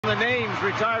The names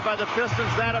retired by the Pistons,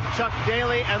 that of Chuck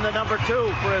Daly and the number 2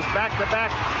 for his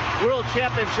back-to-back world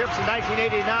championships in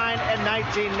 1989 and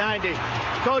 1990.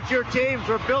 Coach, your teams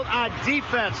were built on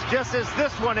defense, just as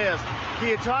this one is. Can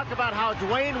you talk about how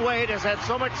Dwayne Wade has had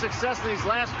so much success in these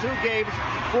last 2 games,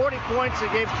 40 points in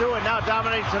game 2 and now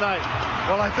dominating tonight?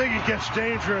 Well, I think it gets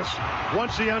dangerous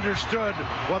once he understood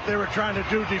what they were trying to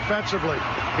do defensively.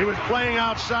 He was playing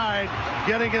outside,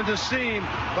 getting into seam,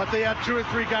 but they had 2 or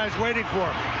 3 guys waiting for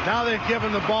him. Now they've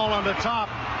given the ball on the top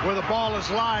where the ball is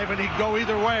live and he can go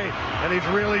either way, and he's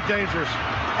really dangerous.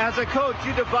 As a coach,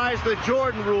 you devised the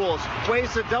Jordan rules,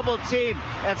 ways to double team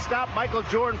and stop Michael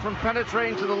Jordan from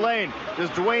penetrating to the lane. Does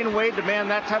Dwayne Wade demand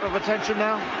that type of attention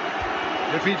now?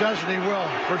 If he doesn't, he will,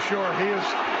 for sure. He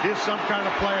is some kind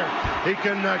of player. He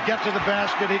can get to the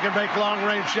basket. He can make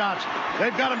long-range shots.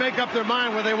 They've got to make up their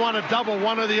mind whether they want to double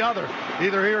one or the other,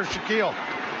 either he or Shaquille.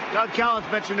 Doug Collins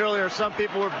mentioned earlier some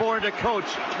people were born to coach.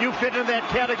 You fit in that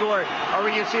category. Are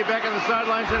we going to see you back on the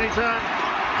sidelines anytime?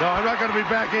 No, I'm not going to be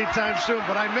back anytime soon,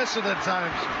 but I miss it at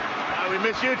times. We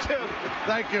miss you too.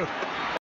 Thank you.